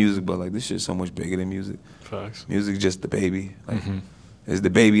 I'm in music, but like, this shit's so much bigger than music. Facts. Music just the baby. Like, it's the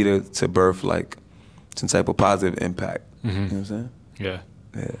baby to birth like some type of positive impact. Mm-hmm. You know what I'm saying? Yeah.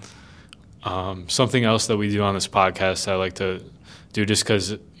 Something else that we do on this podcast I like to do just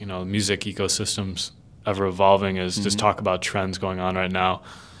because, you know, music ecosystem's ever evolving is just talk about trends going on right now.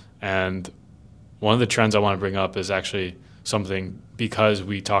 And one of the trends I want to bring up is actually something because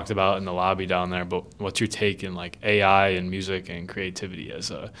we talked about in the lobby down there, but what's your take in like AI and music and creativity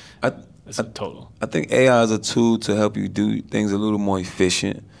as a total? I think AI is a tool to help you do things a little more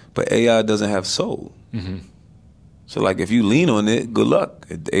efficient, but AI doesn't have soul. So like if you lean on it, good luck.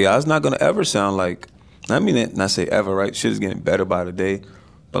 AI is not going to ever sound like, I mean, not say ever, right? Shit is getting better by the day,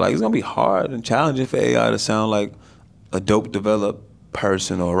 but like it's going to be hard and challenging for AI to sound like a dope developed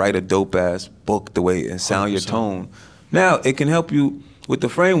person or write a dope ass book the way and sound 100%. Your tone. Now it can help you with the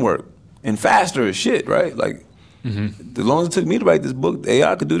framework and faster as shit, right? Like the long as it took me to write this book, the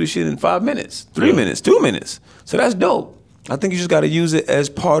AI could do this shit in 5 minutes, 3 minutes, 2 minutes. So that's dope. I think you just got to use it as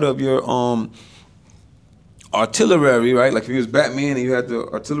part of your artillery, right? Like if you was Batman and you had the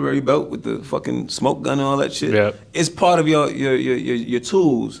artillery belt with the fucking smoke gun and all that shit. Yep. It's part of your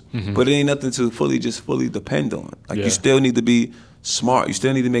tools, but it ain't nothing to fully depend on. Like you still need to be smart. You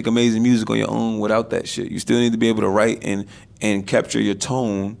still need to make amazing music on your own without that shit. You still need to be able to write and capture your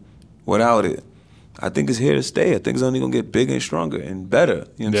tone without it. I think it's here to stay. I think it's only gonna get bigger and stronger and better.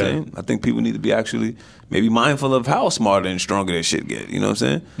 You know what I'm saying? I think people need to be actually maybe mindful of how smarter and stronger that shit get. You know what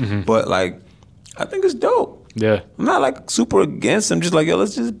I'm saying? But like, I think it's dope. Yeah. I'm not like super against. I'm just like, yo,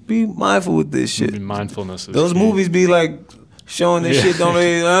 let's just be mindful with this shit. Mindfulness is those key. Movies be like showing this shit don't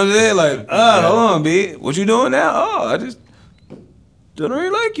really, you know what I'm saying? Like, hold on, B. What you doing now? Oh, I just don't really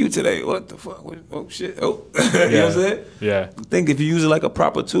like you today. What the fuck? Oh, shit. Oh. You know what I'm saying? Yeah. I think if you use it like a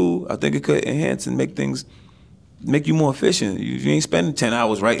proper tool, I think it could enhance and make you more efficient. You ain't spending 10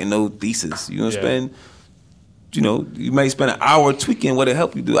 hours writing no thesis. You're going to spend, you know, you might spend an hour tweaking what it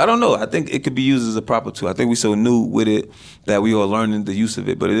help you do. I don't know. I think it could be used as a proper tool. I think we're so new with it that we are learning the use of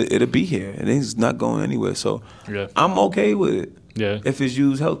it, but it'll be here. It's not going anywhere. So I'm okay with it. Yeah. If it's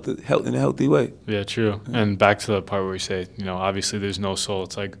used in a healthy way. Yeah, true. And back to the part where we say, you know, obviously there's no soul.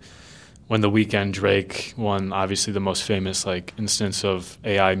 It's like when The Weeknd, Drake won, obviously the most famous like instance of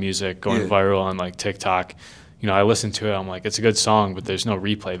AI music going viral on like TikTok. You know, I listen to it. I'm like, it's a good song, but there's no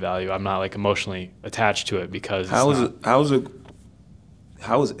replay value. I'm not like emotionally attached to it because how is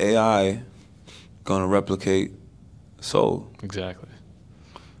AI gonna replicate soul? Exactly.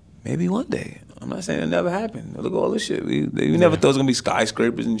 Maybe one day. I'm not saying it never happened. Look at all this shit. We never thought it was gonna be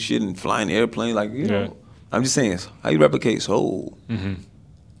skyscrapers and shit and flying airplanes. Like, you know, I'm just saying, how you replicate soul? I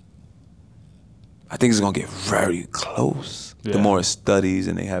think it's gonna get very close. The more it studies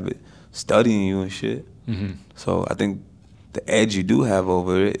and they have it studying you and shit. So I think the edge you do have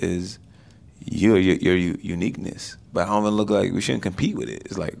over it is your uniqueness. But I don't even look like we shouldn't compete with it.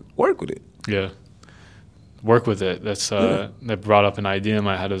 It's like, work with it. Yeah. Work with it. That's that brought up an idea in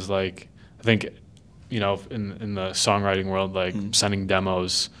my head is like, I think, you know, in the songwriting world, like sending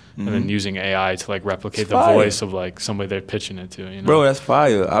demos and then using AI to like replicate the voice of like somebody they're pitching it to. You know? Bro, that's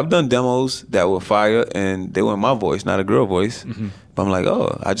fire. I've done demos that were fire and they were my voice, not a girl voice. But I'm like,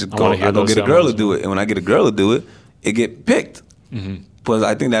 oh, I go get a girl to do it. And when I get a girl to do it, it get picked. Because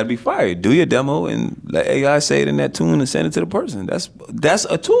I think that'd be fire. Do your demo and let AI say it in that tune and send it to the person. That's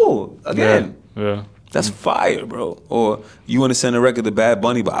a tool. Again. Yeah. That's fire, bro. Or you want to send a record to Bad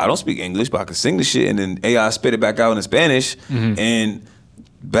Bunny, but I don't speak English, but I can sing the shit, and then AI spit it back out in Spanish, and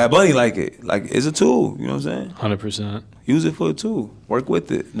Bad Bunny like it. Like, it's a tool, you know what I'm saying? 100%. Use it for a tool. Work with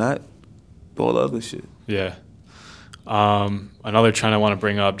it, not all the other shit. Yeah. Another trend I want to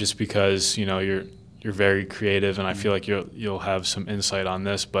bring up, just because, you know, you're very creative, and I feel like you'll have some insight on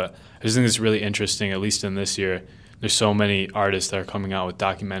this, but I just think it's really interesting, at least in this year. There's so many artists that are coming out with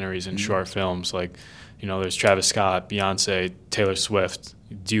documentaries and short films. Like, you know, there's Travis Scott, Beyonce, Taylor Swift.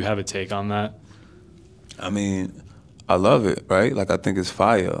 Do you have a take on that? I mean, I love it, right? Like, I think it's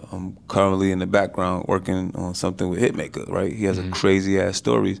fire. I'm currently in the background working on something with Hitmaker, right? He has a crazy-ass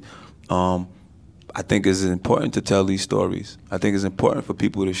stories. I think it's important to tell these stories. I think it's important for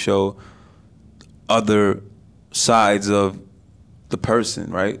people to show other sides of the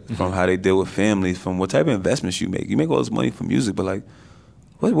person, right? From how they deal with families, from what type of investments you make. You make all this money from music, but like,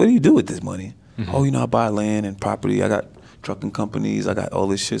 what do you do with this money? Oh, you know, I buy land and property. I got trucking companies. I got all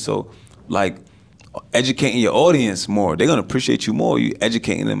this shit. So, like, educating your audience more. They're gonna appreciate you more. You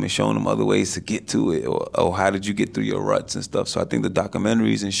educating them and showing them other ways to get to it, or how did you get through your ruts and stuff. So I think the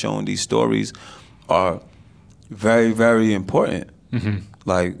documentaries and showing these stories are very, very important.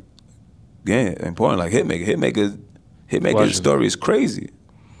 Like, yeah, important. Like Hitmaker's story is crazy.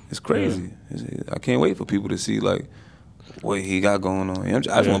 It's crazy. I can't wait for people to see like what he got going on. I just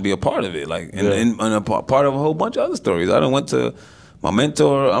want to be a part of it, like, and a part of a whole bunch of other stories. I done went to my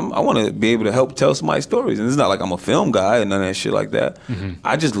mentor. I want to be able to help tell somebody's stories. And it's not like I'm a film guy and none of that shit like that.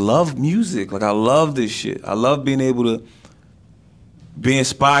 I just love music. Like, I love this shit. I love being able to be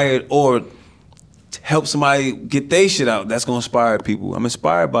inspired or help somebody get their shit out. That's going to inspire people. I'm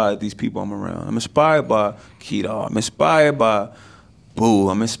inspired by these people I'm around. I'm inspired by Keto. I'm inspired by Boo.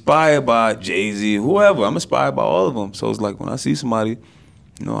 I'm inspired by Jay-Z, whoever. I'm inspired by all of them. So it's like when I see somebody,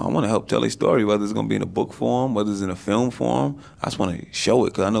 you know, I want to help tell their story, whether it's going to be in a book form, whether it's in a film form. I just want to show it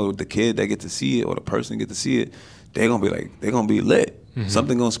because I know the kid that get to see it or the person get to see it, they're going to be lit.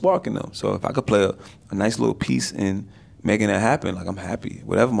 Something going to spark in them. So if I could play a nice little piece in making that happen, like, I'm happy.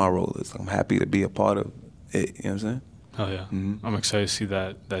 Whatever my role is, like, I'm happy to be a part of it. You know what I'm saying? Oh, yeah. I'm excited to see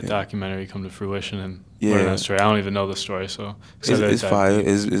that documentary come to fruition and learn that story. I don't even know the story, so it's fire.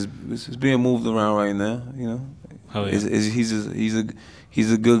 It's being moved around right now. You know, hell yeah.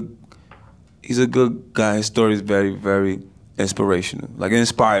 He's a good guy. His story is very, very inspirational. Like, it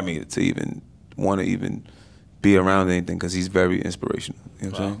inspired me to even want to even be around anything because he's very inspirational. You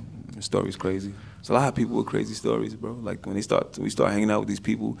know what I'm saying? His story's crazy. There's a lot of people with crazy stories, bro. Like, when we start hanging out with these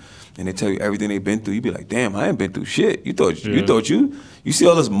people and they tell you everything they've been through, you be like, damn, I ain't been through shit. You thought you see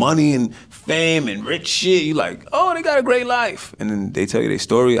all this money and fame and rich shit. You like, oh, they got a great life. And then they tell you their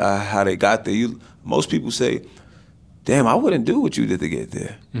story, how they got there. Most people say, damn, I wouldn't do what you did to get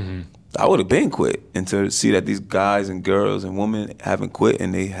there. I would have been quit. And to see that these guys and girls and women haven't quit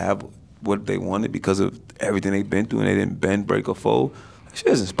and they have what they wanted because of everything they've been through and they didn't bend, break, or fold, shit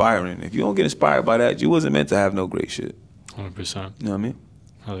is inspiring. If you don't get inspired by that, you wasn't meant to have no great shit. 100%. You know what I mean?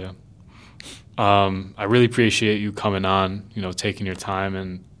 Hell yeah. I really appreciate you coming on, you know, taking your time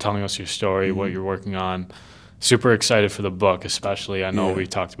and telling us your story, what you're working on. Super excited for the book, especially. I know we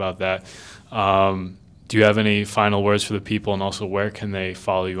talked about that. Do you have any final words for the people, and also where can they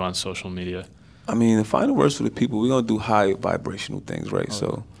follow you on social media? I mean, the final words for the people, we're going to do high vibrational things, right?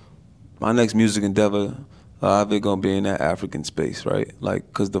 So my next music endeavor, a lot of it gonna be in that African space, right?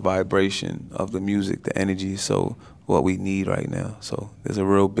 Like, cause the vibration of the music, the energy is so what we need right now. So there's a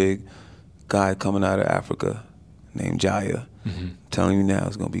real big guy coming out of Africa named Jaya. I'm telling you now,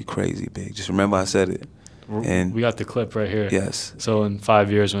 it's gonna be crazy big. Just remember I said it. And we got the clip right here. Yes. So in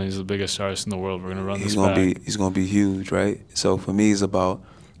 5 years, when he's the biggest artist in the world, we're gonna run this back. He's gonna be huge, right? So for me, it's about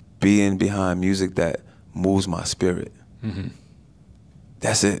being behind music that moves my spirit.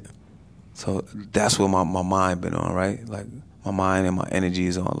 That's it. So that's what my mind been on, right? Like, my mind and my energy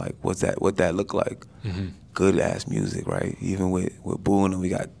is on, like, what that look like? Good ass music, right? Even with Boo and we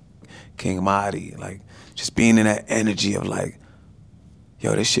got King Mahdi, like, just being in that energy of like,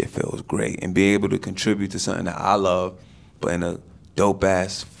 yo, this shit feels great, and being able to contribute to something that I love, but in a dope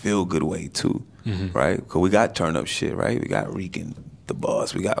ass feel good way too, right? Because we got turn up shit, right? We got Reekin, the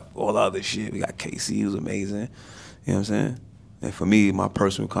boss, we got all the other shit, we got KC, who's amazing, you know what I'm saying? And for me, my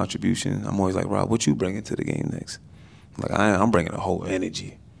personal contribution, I'm always like, Rob, what you bringing to the game next? Like, I'm bringing a whole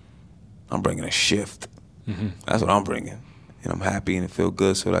energy. I'm bringing a shift. That's what I'm bringing. And I'm happy and it feel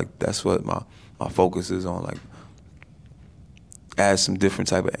good. So, like, that's what my focus is on, like, add some different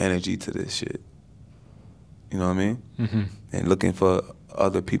type of energy to this shit. You know what I mean? And looking for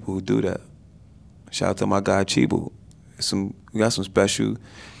other people who do that. Shout out to my guy, Chibu. We got some special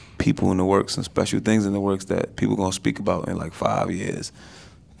people in the works, some special things in the works that people gonna speak about in like 5 years,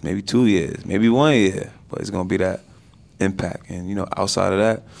 maybe 2 years, maybe 1 year, but it's gonna be that impact. And, you know, outside of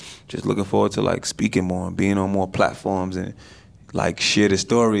that, just looking forward to, like, speaking more and being on more platforms and, like, share the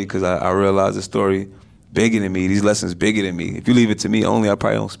story, because I realize the story bigger than me, these lessons bigger than me. If you leave it to me only, I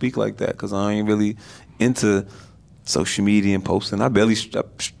probably don't speak like that, because I ain't really into social media and posting. I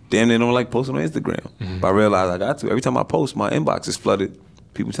damn near don't like posting on Instagram, but I realize I got to. Every time I post, my inbox is flooded.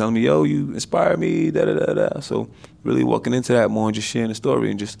 People telling me, yo, you inspire me, da-da-da-da. So really walking into that more and just sharing the story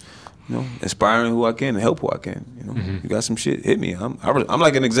and just, you know, inspiring who I can and help who I can. You know, you got some shit, hit me. I'm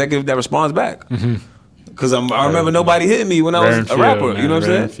like an executive that responds back. Because I remember nobody hitting me when I was a rapper. You know what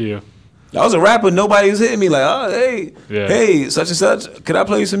I'm saying? I was a rapper, nobody was hitting me like, oh, hey, such and such, could I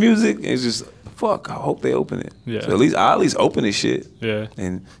play you some music? And it's just, fuck, I hope they open it. So I at least open this shit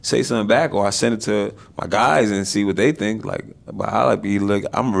and say something back, or I send it to my guys and see what they think. Like, but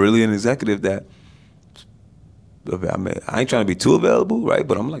I'm really an executive that, I mean, I ain't trying to be too available, right?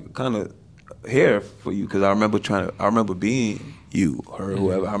 But I'm like kind of here for you, because I remember being you or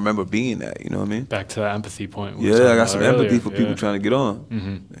whoever. I remember being that, you know what I mean? Back to that empathy point. I got some empathy for people trying to get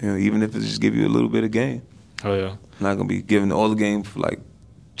on. You know, even if it's just give you a little bit of game. Oh yeah. I'm not gonna be giving all the game for, like,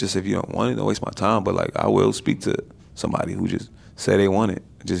 just if you don't want it, don't waste my time. But, like, I will speak to somebody who just say they want it.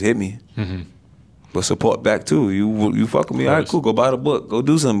 Just hit me. But support back too. You fuck with me, all right, cool. Go buy the book. Go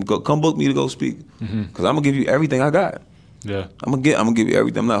do something. Come book me to go speak. Because I'm gonna give you everything I got. Yeah. I'm gonna give you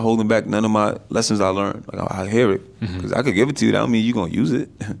everything. I'm not holding back none of my lessons I learned. Like I hear it, because I could give it to you. That don't mean you gonna use it.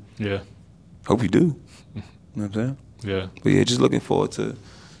 Yeah. Hope you do. You know what I'm saying? Yeah. But yeah, just looking forward to,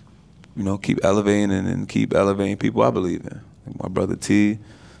 keep elevating and keep elevating people I believe in. Like my brother T,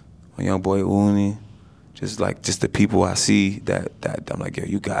 my young boy Uni, just the people I see that I'm like, yo,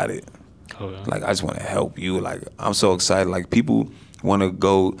 you got it. Oh, yeah. Like I just want to help you. Like I'm so excited. Like people want to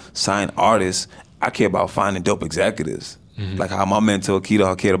go sign artists. I care about finding dope executives. Like how my mentor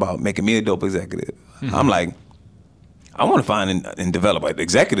Keto cared about making me a dope executive. I'm like, I want to find and develop like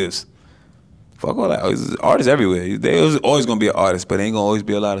executives. Fuck all that. There's artists everywhere. There's always gonna be an artist, but there ain't gonna always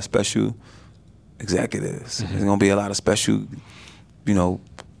be a lot of special executives. There's gonna be a lot of special, the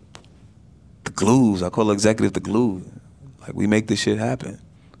glues. I call executive the glue. Like we make this shit happen.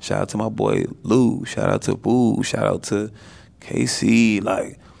 Shout out to my boy Lou. Shout out to Boo. Shout out to KC.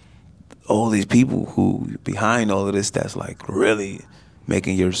 Like all these people who behind all of this that's like really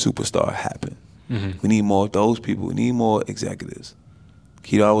making your superstar happen. We need more of those people. We need more executives.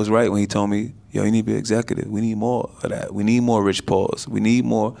 Keto was right when he told me, yo, you need to be executive. We need more of that. We need more Rich Pauls. We need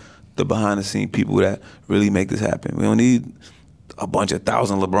more the behind the scene people that really make this happen. We don't need a bunch of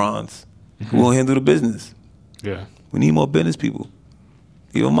 1,000 LeBrons who won't handle the business. Yeah. We need more business people.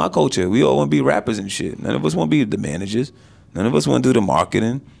 Even my culture, we all want to be rappers and shit. None of us want to be the managers. None of us want to do the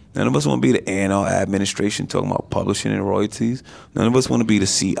marketing. None of us want to be the A&R administration talking about publishing and royalties. None of us want to be the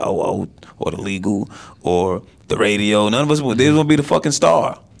COO or the legal or the radio. None of us want to be the fucking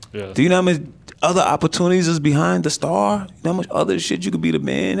star. Yeah. Do you know how much other opportunities is behind the star? You know how much other shit you could be the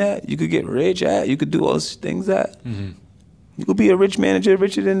man at? You could get rich at? You could do all those things at? You could be a rich manager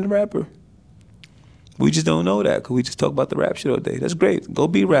richer than the rapper. We just don't know that because we just talk about the rap shit all day. That's great. Go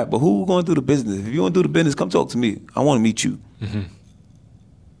be rap. But who going to do the business? If you want to do the business, come talk to me. I want to meet you.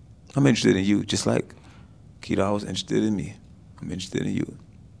 I'm interested in you, just like Keto was interested in me. I'm interested in you.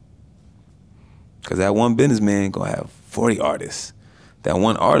 Because that one businessman going to have 40 artists. That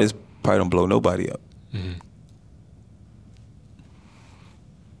one artist probably don't blow nobody up.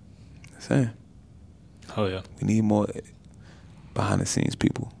 Saying. Oh, yeah. We need more behind the scenes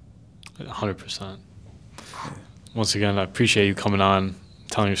people. 100%. Once again, I appreciate you coming on,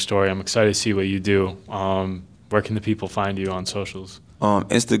 telling your story. I'm excited to see what you do. Where can the people find you on socials?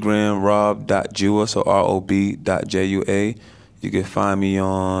 Instagram, rob.jua, so rob.jua. You can find me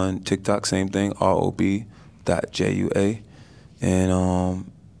on TikTok, same thing, rob.jua. And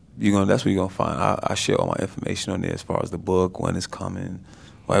that's where you're going to find. I share all my information on there as far as the book, when it's coming,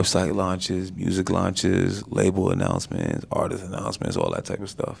 website launches, music launches, label announcements, artist announcements, all that type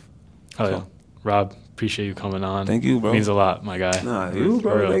of stuff. Oh, yeah. Rob, appreciate you coming on. Thank you, bro. It means a lot, my guy. Nah, you,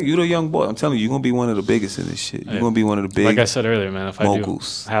 bro. You the young boy. I'm telling you, you're going to be one of the biggest in this shit. You're going to be one of the big Like I said earlier, man, if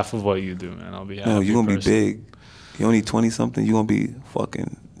moguls. I do half of what you do, man, I'll be happy. No, you're going to be big. You're only 20-something. You're going to be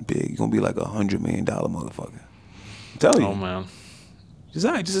fucking big. You're going to be like $100 million motherfucker. I'm telling you. Oh, man. Just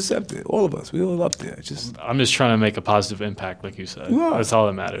accept it. All of us. We all up there. I'm just trying to make a positive impact, like you said. You are. That's all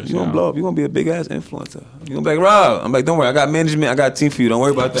that matters. You're going to blow up. You're going to be a big-ass influencer. You're going to be like, Rob. I'm like, don't worry. I got management. I got a team for you. Don't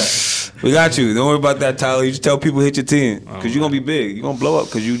worry about that. We got you. Don't worry about that, Tyler. You just tell people hit your team. Because you're going to be big. You're going to blow up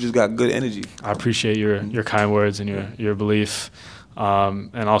because you just got good energy. I appreciate your kind words and your belief.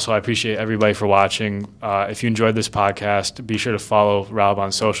 And also, I appreciate everybody for watching. If you enjoyed this podcast, be sure to follow Rob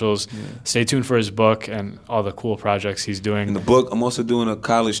on socials. Yeah. Stay tuned for his book and all the cool projects he's doing. In the book, I'm also doing a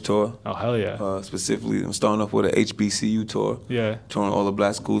college tour. Oh, hell yeah. Specifically, I'm starting off with an HBCU tour. Yeah. Touring all the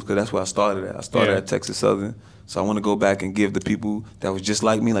black schools because that's where I started at. I started at Texas Southern. So I want to go back and give the people that was just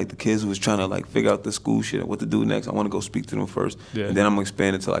like me, like the kids who was trying to like figure out the school shit and what to do next. I want to go speak to them first. Yeah. And then I'm going to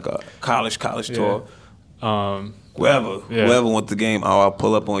expand it to like a college tour. Whoever wants the game, I'll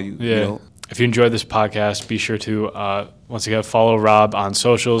pull up on you. Yeah. You know? If you enjoyed this podcast, be sure to, once again, follow Rob on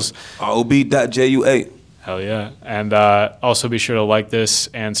socials. rob.jua. Hell yeah. And also be sure to like this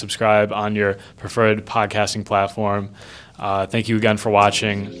and subscribe on your preferred podcasting platform. Thank you again for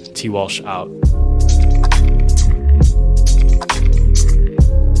watching. T. Walsh out.